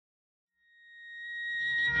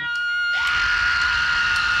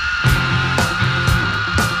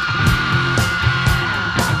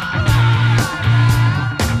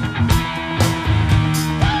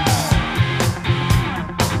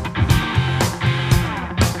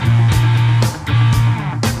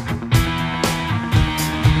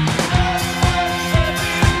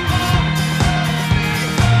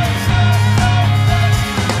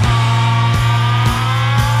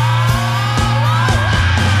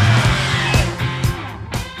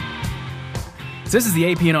So this is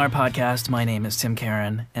the AP&R Podcast. My name is Tim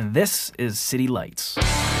Karen, and this is City Lights.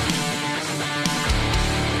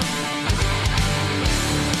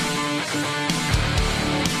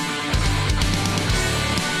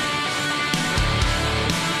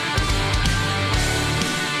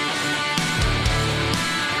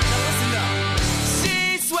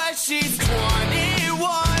 She's 21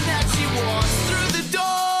 as she walks through the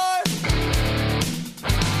door.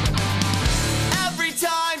 Every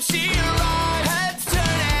time she arrives, heads turn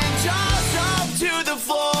and jaws drop to the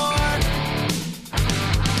floor.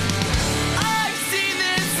 I've seen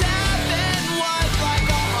this happen once, like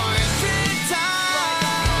 100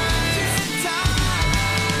 times.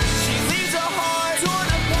 She leaves her heart torn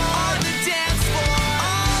apart on the dance floor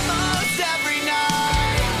almost every night.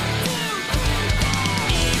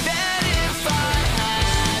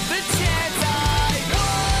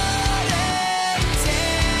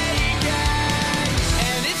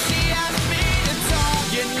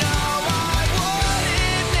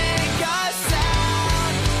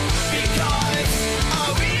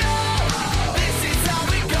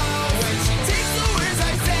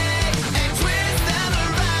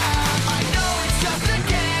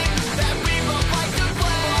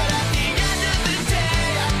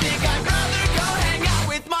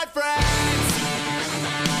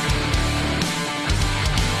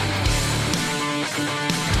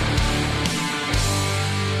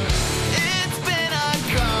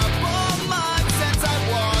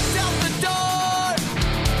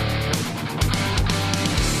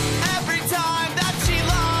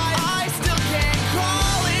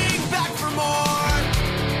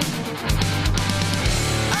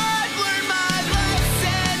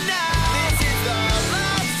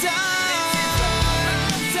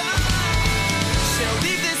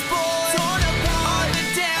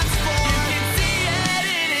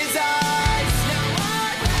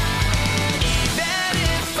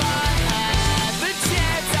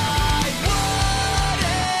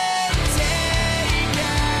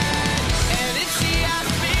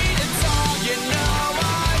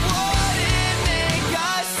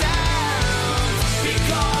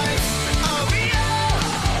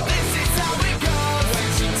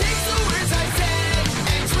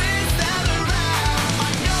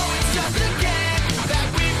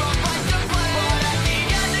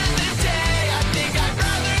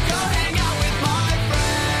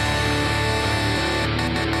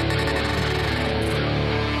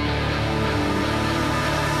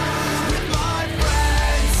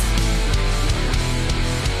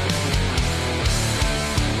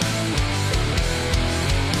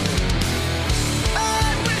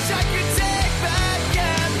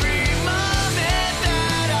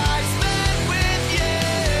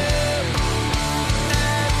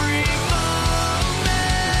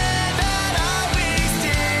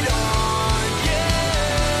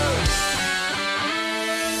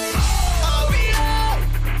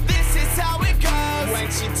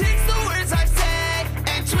 She takes the words I say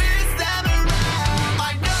and twists them around.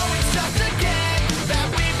 I know it's just a game that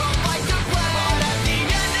we both like to play, but at the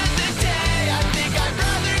end of the day, I think I'd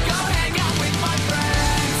rather go hang out with my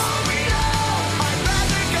friends. Oh, I'd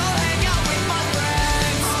rather go hang out with my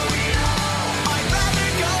friends. Oh, I'd rather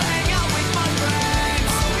go hang out with my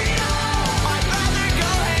friends. Oh, I'd rather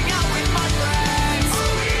go hang out with my friends.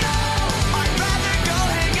 Oh, I'd rather go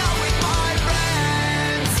hang out with my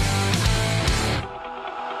friends.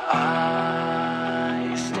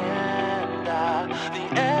 I stand at the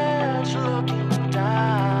edge looking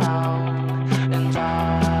down, and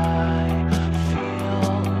I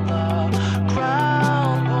feel the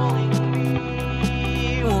ground pulling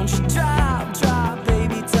me. Won't you drop,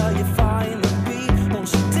 baby, till you find the beat?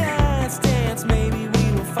 Won't you dance, maybe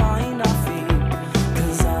we will find our feet?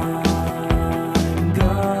 'Cause I'm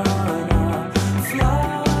gonna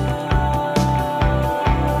fly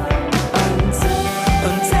until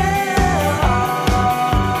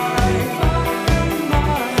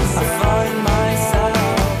I find myself.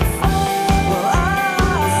 Well,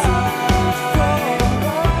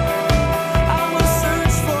 I will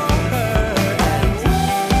search for her, and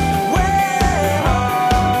when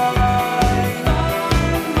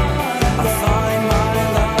I find my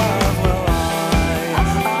love, well, I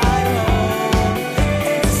hope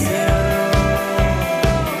it's you.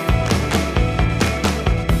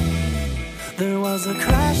 There was a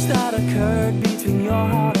crash that occurred between your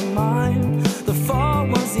heart and mine. The fall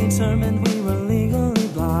was determined, we were legally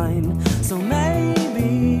blind. So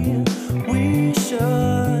maybe we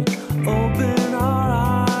should open our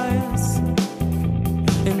eyes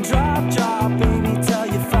and drop, baby, till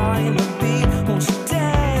you find the beat. Won't you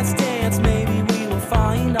dance, maybe we will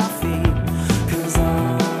find our feet? 'Cause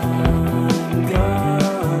I'm gonna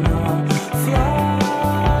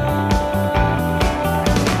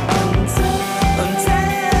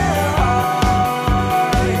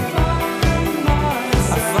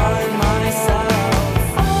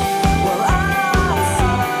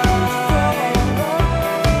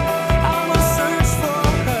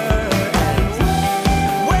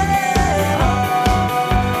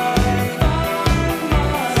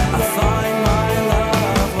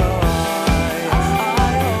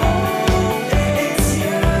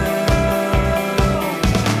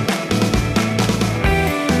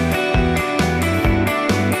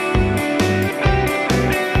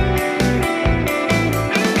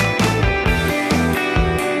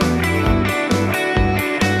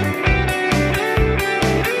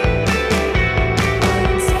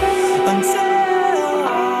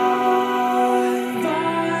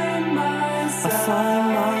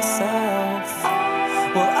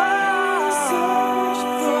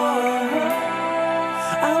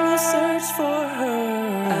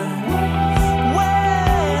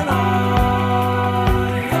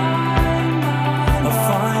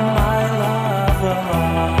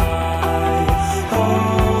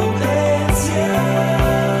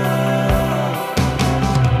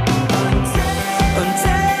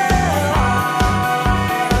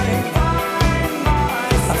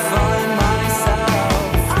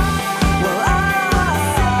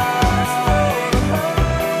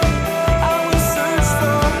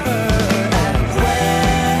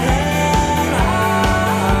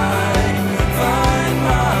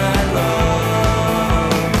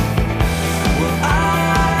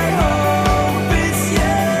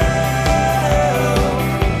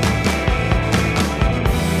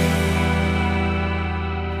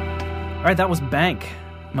right, that was Bank.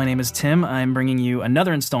 My name is Tim. I'm bringing you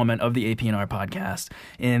another installment of the AP&R Podcast.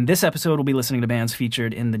 In this episode, we'll be listening to bands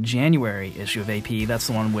featured in the January issue of AP. That's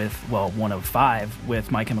the one with, well, one of 5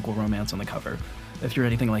 with My Chemical Romance on the cover. If you're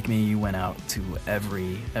anything like me, you went out to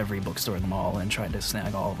every bookstore in the mall and tried to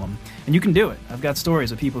snag all of them. And you can do it. I've got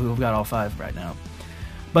stories of people who have got all 5 right now.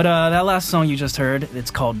 But that last song you just heard,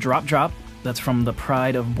 it's called Drop Drop. That's from the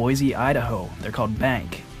Pride of Boise, Idaho. They're called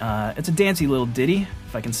Bank. It's a dancey little ditty,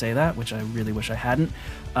 if I can say that, which I really wish I hadn't.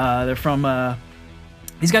 They're from...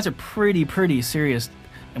 these guys are pretty serious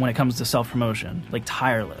when it comes to self-promotion, like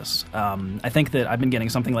tireless. I think that I've been getting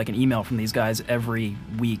something like an email from these guys every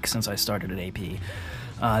week since I started at AP.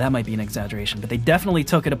 That might be an exaggeration, but they definitely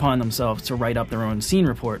took it upon themselves to write up their own scene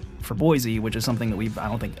report for Boise, which is something that I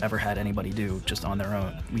don't think, ever had anybody do just on their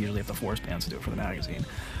own. We usually have to force bands to do it for the magazine.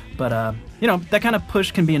 But, that kind of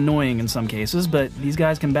push can be annoying in some cases, but these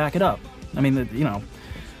guys can back it up. I mean,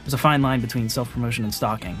 there's a fine line between self-promotion and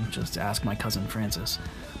stalking, just ask my cousin Francis.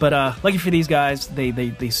 But lucky for these guys,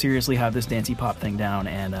 they seriously have this dancey pop thing down,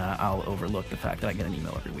 and I'll overlook the fact that I get an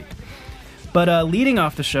email every week. But leading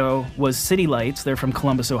off the show was City Lights. They're from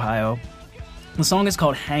Columbus, Ohio. The song is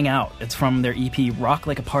called Hang Out. It's from their EP Rock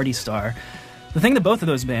Like a Party Star. The thing that both of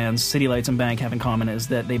those bands, City Lights and Bank, have in common is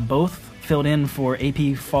that they both filled in for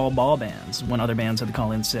AP fall ball bands when other bands had to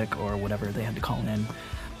call in sick or whatever they had to call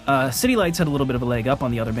in. City Lights had a little bit of a leg up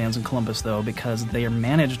on the other bands in Columbus, though, because they are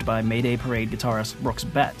managed by Mayday Parade guitarist Brooks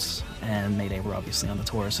Betts, and Mayday were obviously on the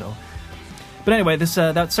tour, so... But anyway,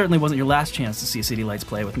 that certainly wasn't your last chance to see City Lights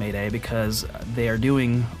play with Mayday, because they are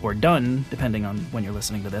doing, or done, depending on when you're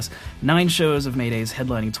listening to this, 9 shows of Mayday's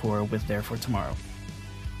headlining tour with Therefore Tomorrow.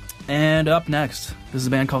 And up next, this is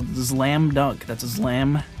a band called Slam Dunk. That's a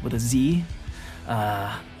slam with a Z.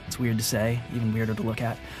 It's weird to say, even weirder to look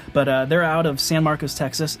at. But they're out of San Marcos,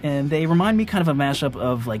 Texas, and they remind me kind of a mashup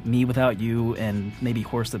of like Me Without You and maybe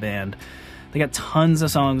Horse the Band. They got tons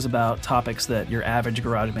of songs about topics that your average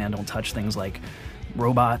garage band don't touch, things like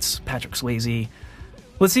robots, Patrick Swayze.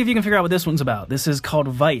 Let's see if you can figure out what this one's about. This is called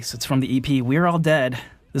Vice. It's from the EP We're All Dead.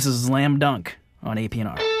 This is Slam Dunk on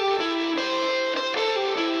AP&R.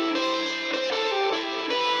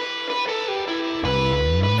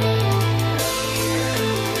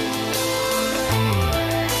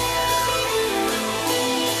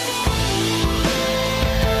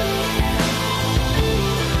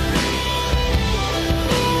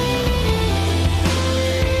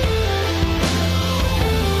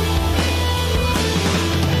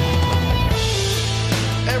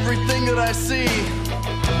 Everything that I see,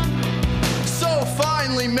 so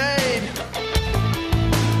finely made.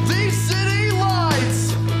 These city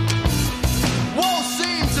lights won't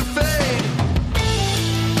seem to fade.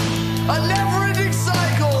 A never-ending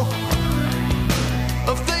cycle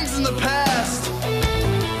of things in the past.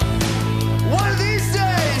 One of these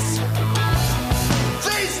days,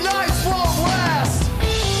 these nights won't last.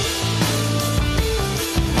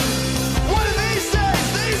 One of these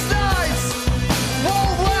days, these nights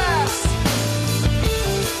won't last.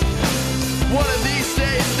 One of these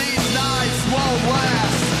days, these nights won't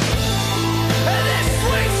last. And this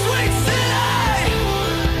sweet, sweet city,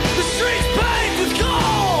 the streets paved with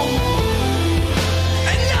gold,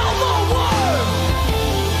 and no more war,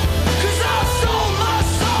 'cause I sold my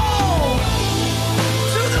soul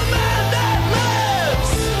to the man that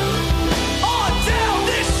lives on down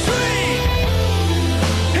this street.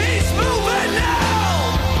 He's moving now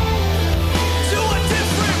to a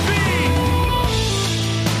different beat.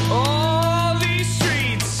 All these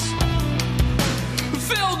streets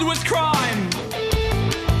filled with crime.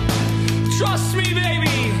 Trust me,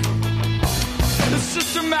 baby, it's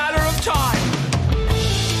just a matter of time.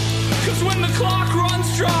 'Cause when the clock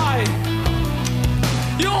runs dry,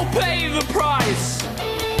 you'll pay the price.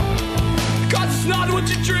 'Cause it's not what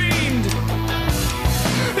you dreamed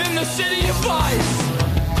in the city of vice.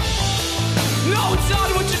 No, it's not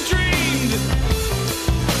what you dreamed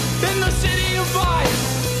in the city of vice.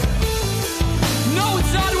 No,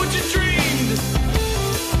 it's not what you dreamed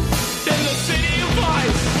in the city of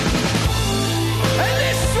vice. And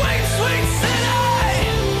this sweet, sweet city,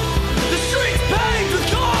 the streets paved with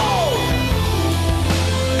gold,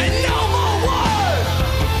 and no more war,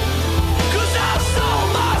 'cause I sold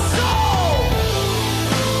my soul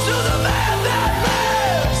to the man that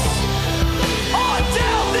lives on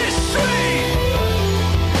down this street.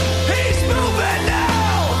 He's moving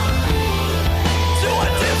now to a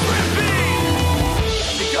different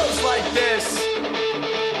beat. It goes like this.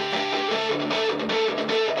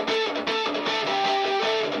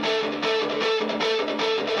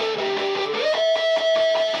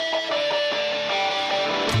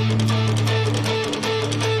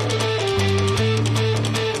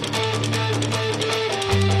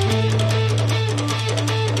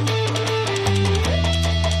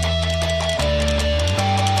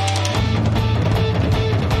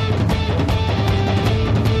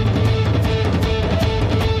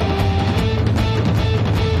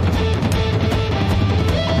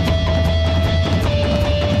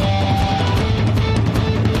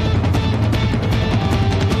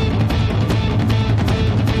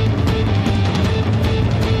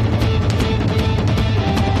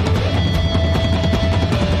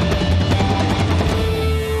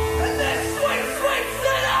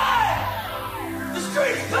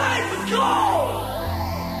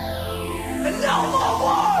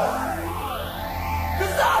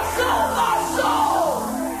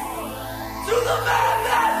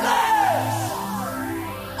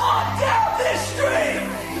 this street.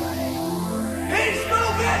 He's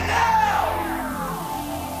moving now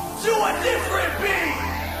to a different beat.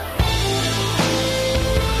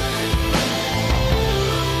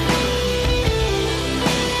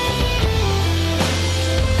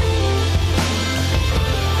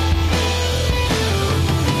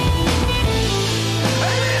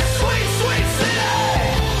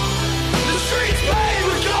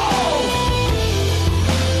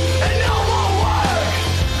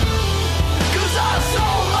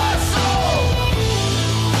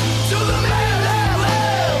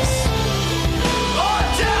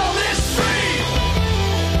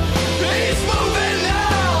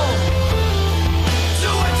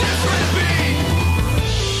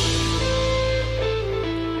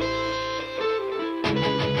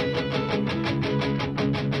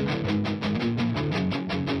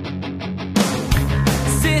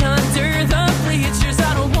 Sit under the bleachers.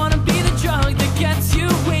 I don't wanna be the drug that gets you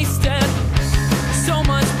wasted. So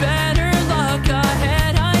much better luck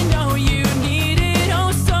ahead. I know you need it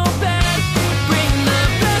oh so bad. Bring the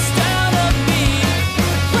best out of me.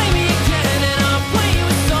 Play me again and I'll play you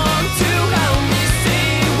a song to help me say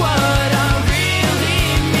what I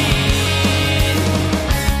really mean.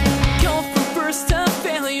 Go from first to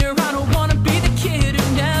failure. I don't wanna be the kid who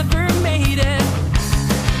never made it.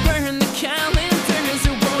 Burn the calendars.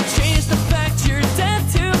 It won't change the fact you're dead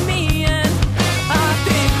to me. And I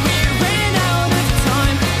think we ran out of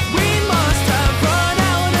time. We must have run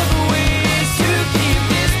out of ways to keep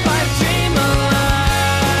this pipe dream alive.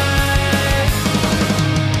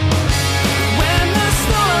 When the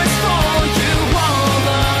stars fall, you all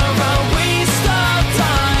are a waste of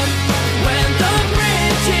time. When the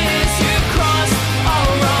bridges you cross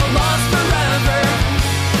are all lost forever.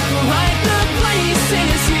 Like the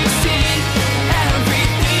places you've seen,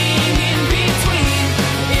 everything in between.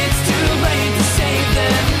 It's too late to save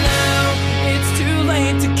them now. It's too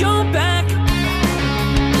late to go back.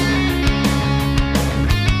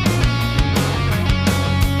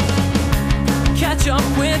 Catch up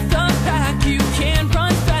with the pack. You can't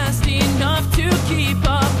run fast enough to keep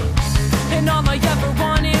up. And all I ever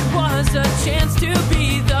wanted was a chance to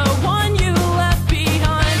be the one you left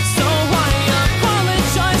behind. So I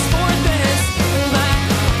apologize for this lack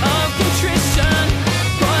of contrition.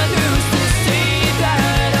 But who's to say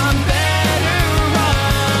that I'm better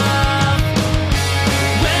off?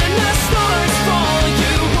 When the stars fall,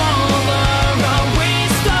 you all are a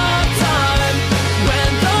waste of time. When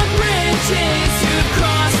the bridges you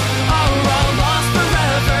cross are all lost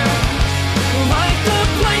forever. Like the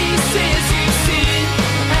places you've seen,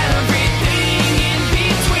 everything in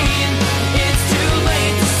between. It's too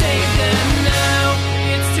late to save them now.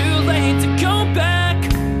 It's too late to go back.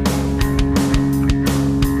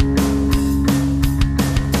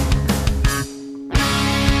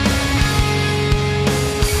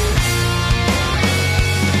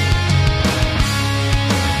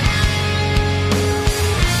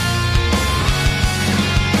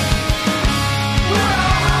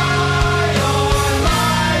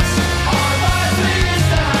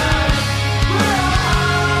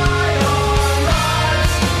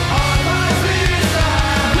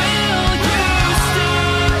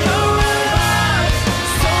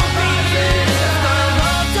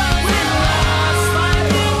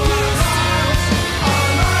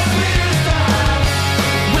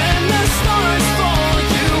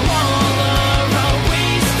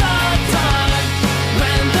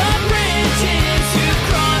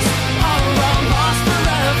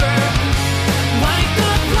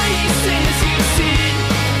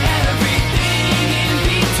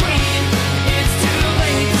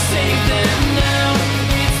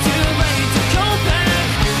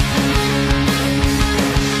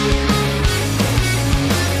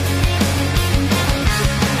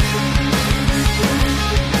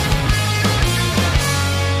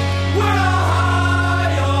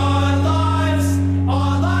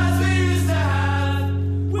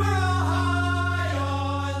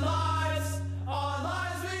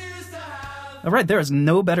 All right, there is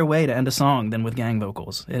no better way to end a song than with gang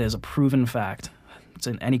vocals. It is a proven fact. It's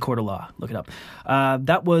in any court of law. Look it up.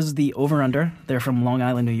 That was the Over Under. They're from Long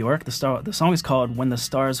Island, New York. The song is called When the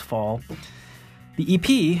Stars Fall. The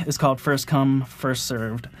EP is called First Come, First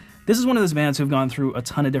Served. This is one of those bands who've gone through a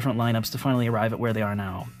ton of different lineups to finally arrive at where they are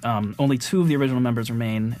now. Only two of the original members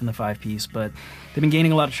remain in the five-piece, but they've been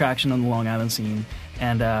gaining a lot of traction on the Long Island scene,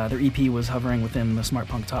 and their EP was hovering within the Smart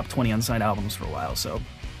Punk Top 20 unsigned albums for a while. So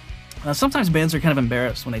sometimes bands are kind of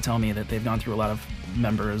embarrassed when they tell me that they've gone through a lot of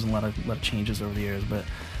members and a lot of changes over the years, but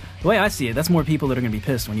the way I see it, that's more people that are going to be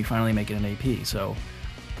pissed when you finally make it an AP, so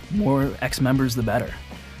more ex-members the better.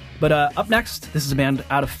 But up next, this is a band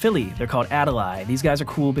out of Philly. They're called Adelaide. These guys are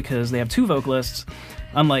cool because they have two vocalists.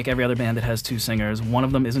 Unlike every other band that has two singers, one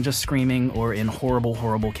of them isn't just screaming or in horrible,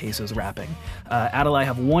 horrible cases rapping. Adelaide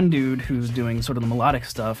have one dude who's doing sort of the melodic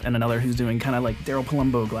stuff and another who's doing kind of like Daryl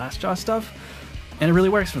Palumbo Glassjaw stuff, and it really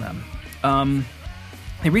works for them.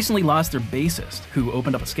 They recently lost their bassist, who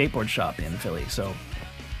opened up a skateboard shop in Philly, so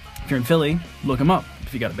if you're in Philly, look him up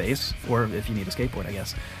if you got a bass, or if you need a skateboard, I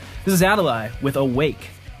guess. This is Adelaide with Awake.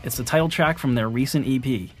 It's the title track from their recent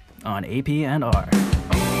EP on AP&R.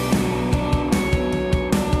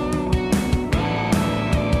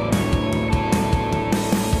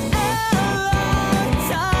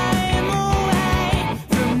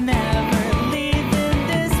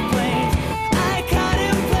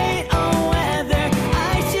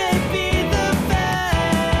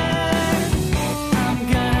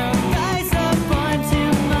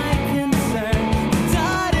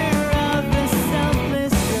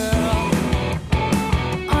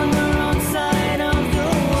 On the wrong side of the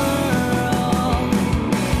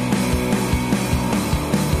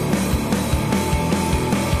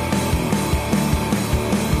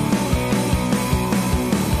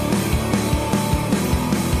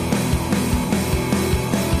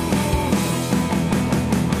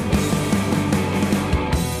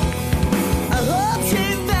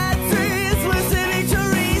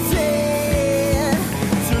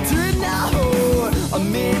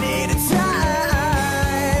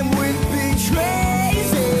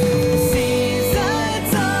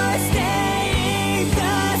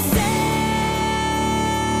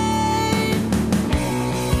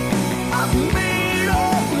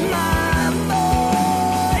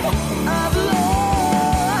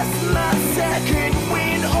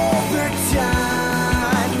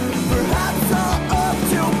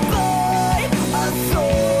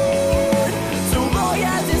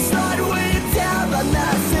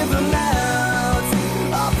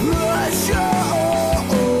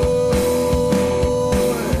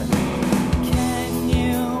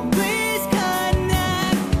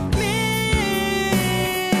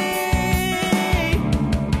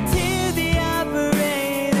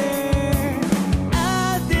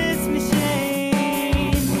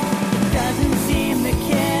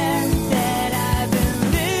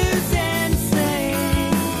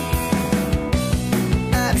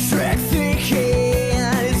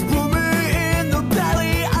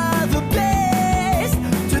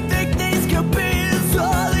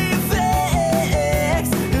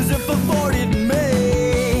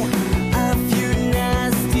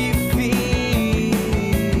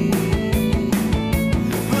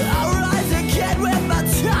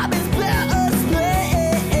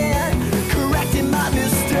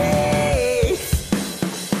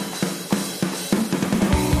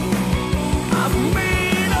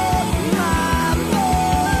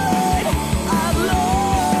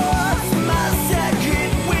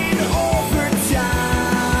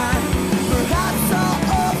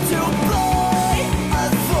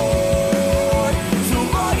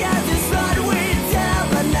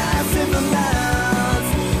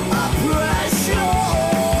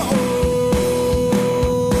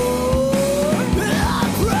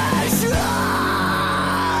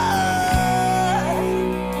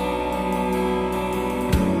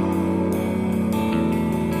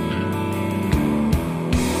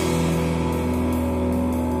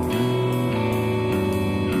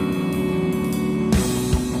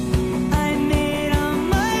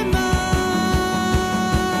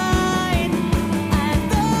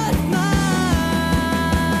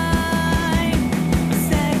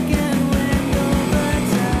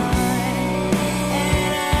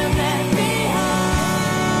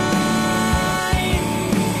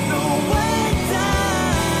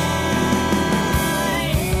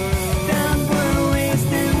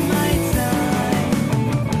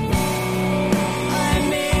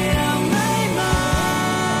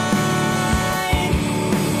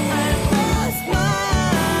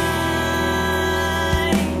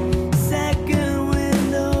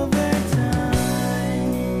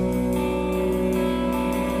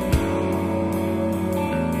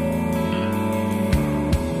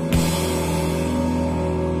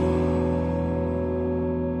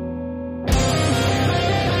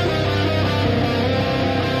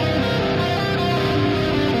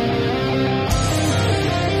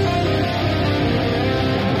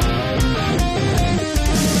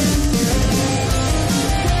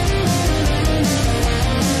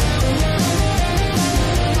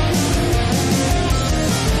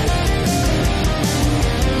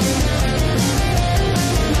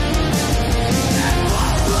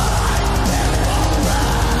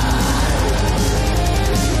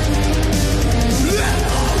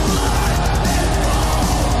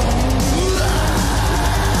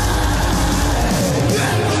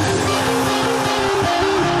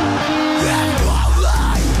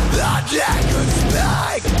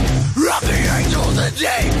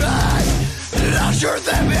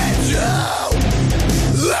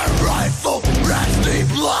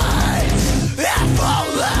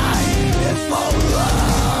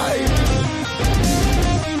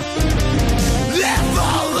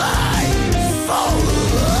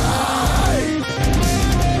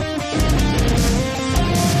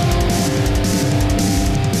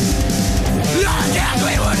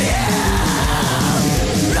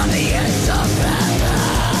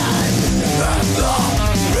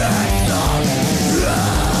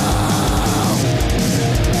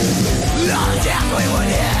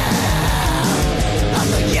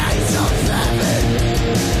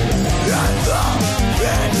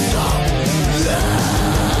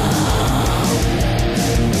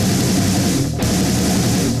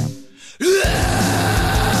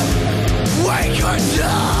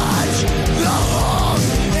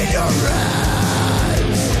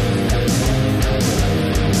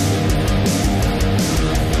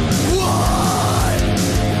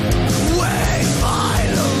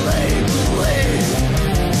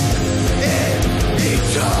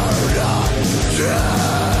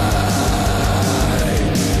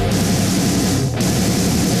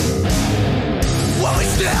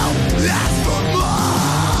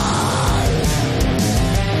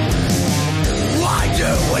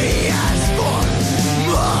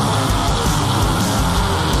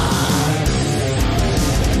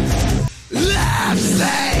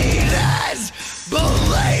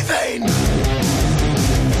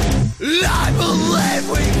believe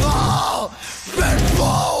we've all been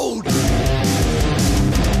fooled.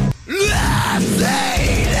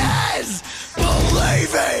 Seeing is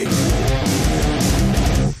believing.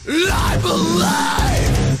 I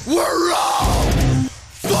believe we're all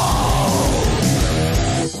fools.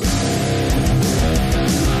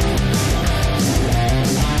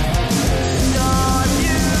 Not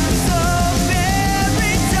use of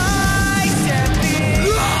paradise and be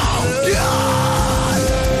Oh God,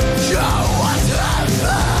 show us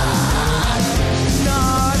heaven.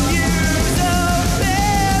 not use of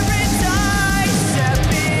paradise and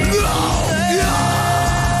be Oh God,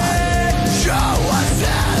 show us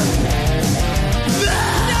heaven.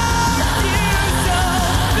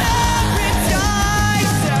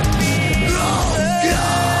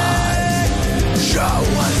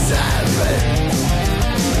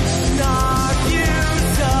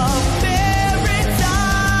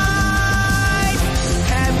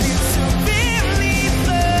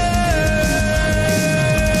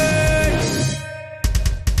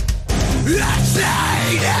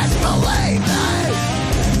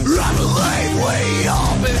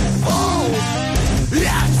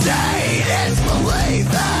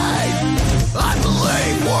 I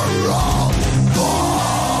believe we're all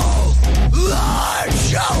fools. Lord,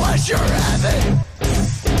 show us your heaven.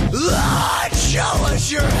 Lord, show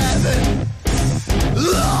us your heaven.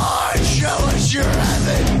 Lord, show us your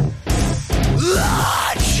heaven.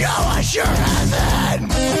 Lord, show us your heaven.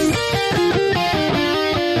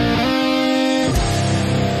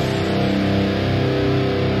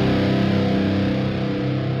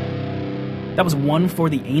 That was One for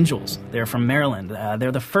the Angels. They're from Maryland.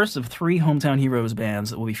 They're the first of 3 Hometown Heroes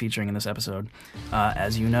bands that we'll be featuring in this episode.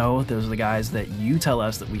 As you know, those are the guys that you tell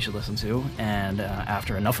us that we should listen to, and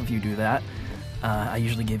after enough of you do that, I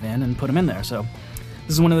usually give in and put them in there. So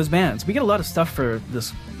this is one of those bands. We get a lot of stuff for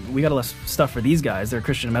this. We got a lot of stuff for these guys. They're a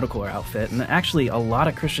Christian metalcore outfit, and actually a lot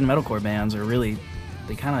of Christian metalcore bands are really,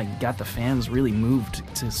 they kind of got the fans really moved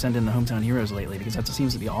to send in the Hometown Heroes lately, because that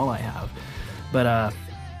seems to be all I have. But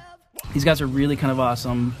these guys are really kind of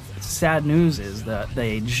awesome. Sad news is that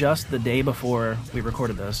they, just the day before we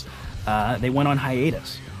recorded this, they went on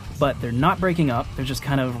hiatus. But they're not breaking up, they're just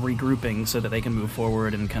kind of regrouping so that they can move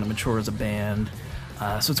forward and kind of mature as a band.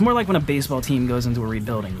 So it's more like when a baseball team goes into a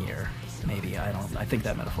rebuilding year. Maybe, I think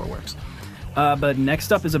that metaphor works. But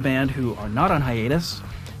next up is a band who are not on hiatus.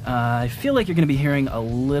 I feel like you're going to be hearing a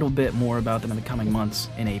little bit more about them in the coming months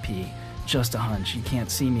in AP. Just a hunch. You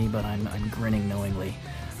can't see me, but I'm grinning knowingly.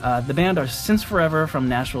 The band are Since Forever from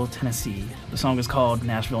Nashville, Tennessee. The song is called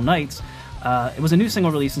Nashville Nights. It was a new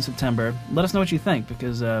single released in September. Let us know what you think,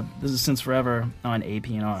 because this is Since Forever on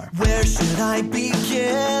AP&R. Where should I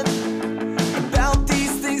begin? About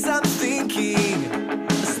these things I'm thinking.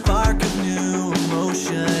 A spark of new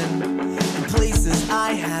emotion. In places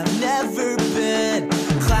I have never been.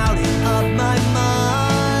 Clouding up my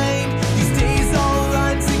mind. These days all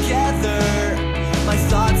run together. My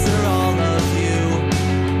thoughts are all of you.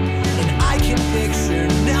 And I can picture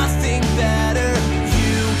nothing better.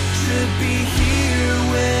 You should be here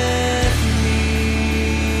with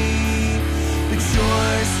me. But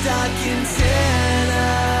you're stuck in Tennessee.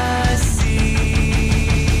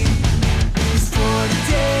 These 40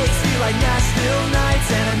 days feel like Nashville nights,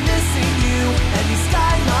 and I'm missing you. And these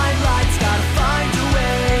skyline lights, gotta find a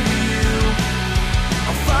way to you.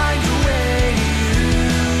 I'll find a way to you.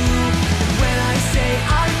 And when I say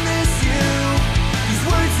I miss you, these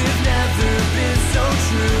words have never been so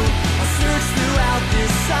true. I'll search throughout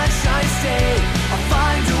this sunshine state. I'll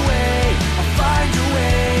find a way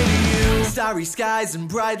to you. Starry skies and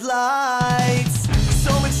bright lights.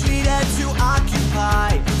 So much needed to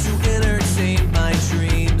occupy, to entertain my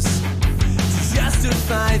dreams, to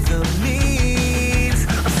justify the means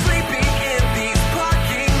of sleeping in these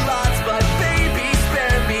parking lots. But baby,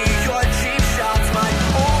 spare me your cheap shots. My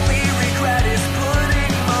only regret is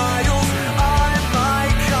putting miles on my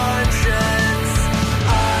conscience.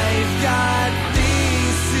 I've got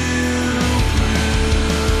these to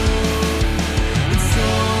prove, and so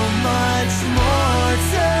much more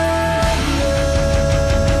to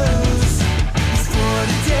lose. These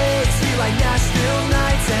 40 days feel like Nashville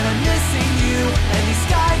nights, and I'm missing you. And these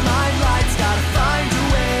skyline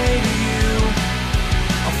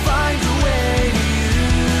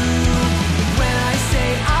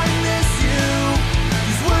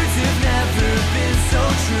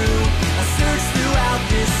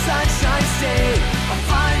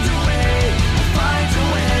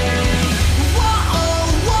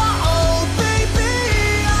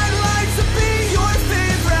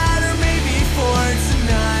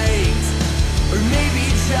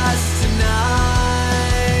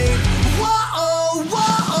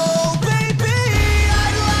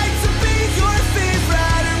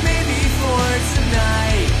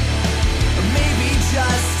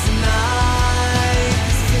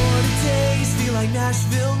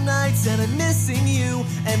nights and I'm missing you.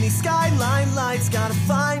 And these skyline lights gotta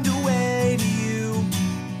find a way to you.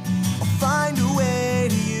 I'll find a way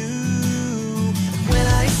to you. When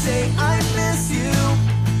I say I miss you,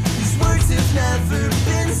 these words have never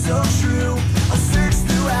been so true. I'll search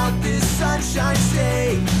throughout this sunshine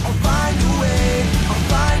state. I'll find a way, I'll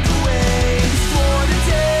find a way. These Florida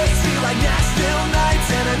days feel like Nashville nights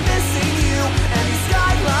and I'm missing you. And these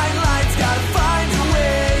skyline lights gotta find a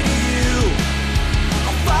way to you.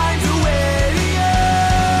 I'll find a way to you.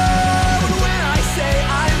 And when I say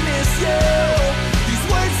I miss you, these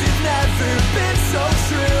words have never been so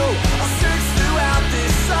true. I'll search throughout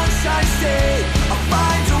this sunshine state. I'll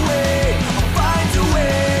find a way, I'll find a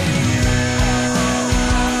way to you.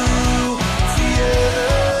 To you.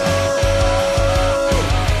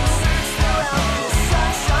 Search throughout this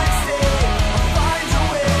sunshine state. I'll find a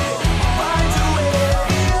way, I'll find a way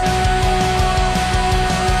to you.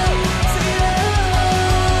 To you.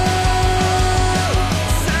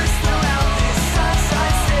 Search throughout this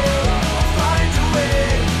sunshine state. I'll find a way,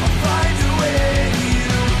 I'll find a way to you.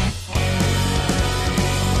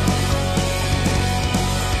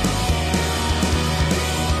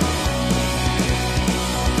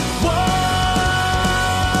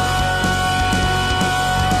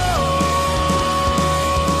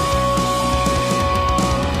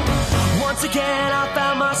 Once again, I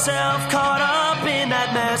found myself caught up in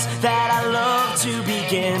that mess that I love to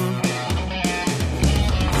begin.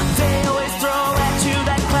 They always throw at you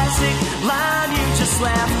that classic line, you just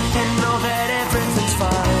laugh and know that everything's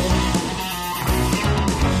fine.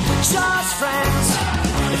 Just friends,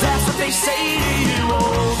 that's what they say to you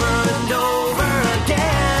over and over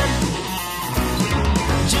again.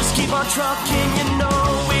 Just keep on trucking, you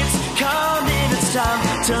know it's coming, it's time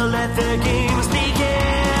to let the games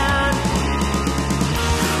begin.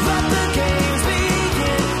 Let the games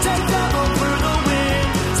begin, take them all through the wind.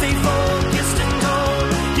 Stay focused and don't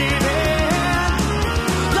give in.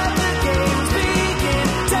 Let the games begin,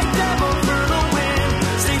 take them all through the wind.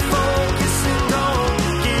 Stay focused and don't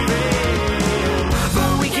give in. The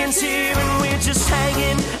weekend's here and we're just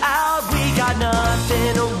hanging out. We got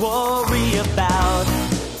nothing to worry about.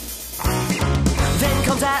 Then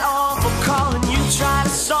comes that awful call and you try to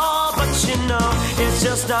solve, but you know it's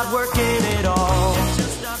just not working at all.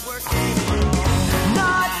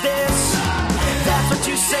 Not this, that's what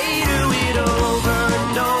you say to it over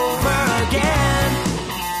and over again.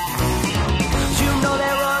 You know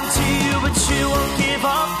they run to you, but you won't give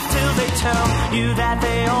up till they tell you that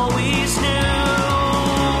they always knew.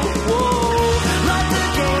 Whoa. Let the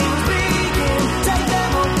games begin, take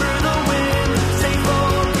them all through the wind. Stay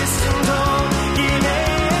focused and don't give in.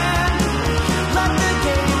 Let the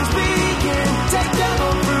games begin, take them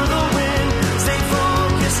all through the wind. Stay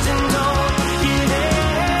focused and don't give in.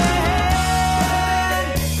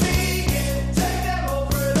 Begin, take them all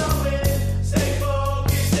through the wind. Stay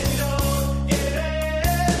focused and don't give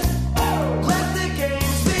in. Let the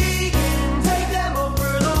games begin, take them all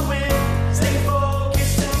through the wind. Stay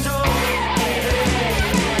focused and don't give in.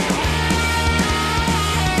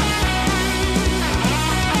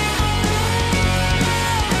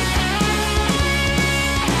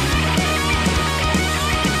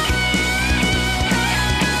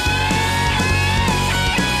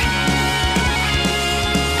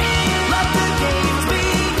 Let the games begin,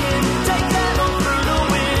 take them all through the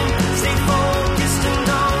wind. Stay focused and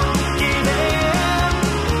don't give in.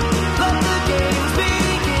 Let the games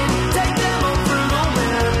begin, take them all through the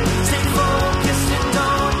wind. Stay focused and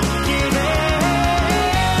don't give in.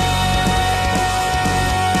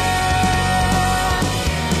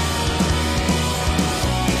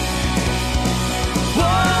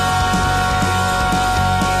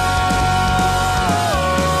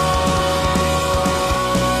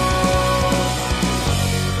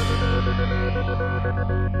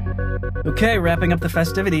 Okay, wrapping up the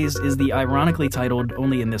festivities is the ironically titled,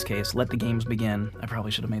 only in this case, Let the Games Begin. I probably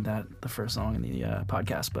should have made that the first song in the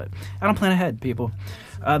podcast, but I don't plan ahead, people.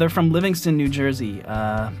 They're from Livingston, New Jersey.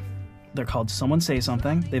 They're called Someone Say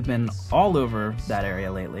Something. They've been all over that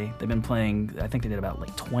area lately. They've been playing, I think they did about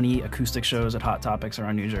like 20 acoustic shows at Hot Topics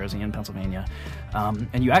around New Jersey and Pennsylvania.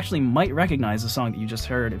 And you actually might recognize the song that you just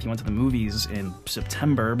heard if you went to the movies in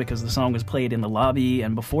September, because the song was played in the lobby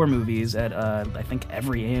and before movies at, I think,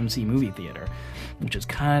 every AMC movie theater, which is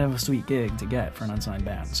kind of a sweet gig to get for an unsigned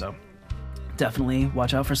band. So definitely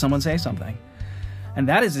watch out for Someone Say Something. And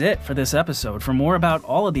that is it for this episode. For more about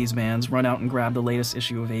all of these bands, run out and grab the latest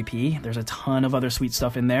issue of AP. There's a ton of other sweet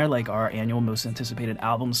stuff in there, like our annual Most Anticipated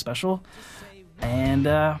Album special. And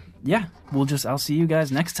yeah, I'll see you guys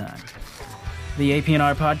next time. The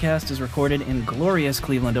AP&R Podcast is recorded in glorious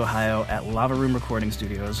Cleveland, Ohio at Lava Room Recording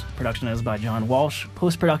Studios. Production is by John Walsh.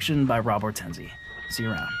 Post-production by Rob Hortensi. See you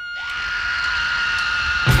around.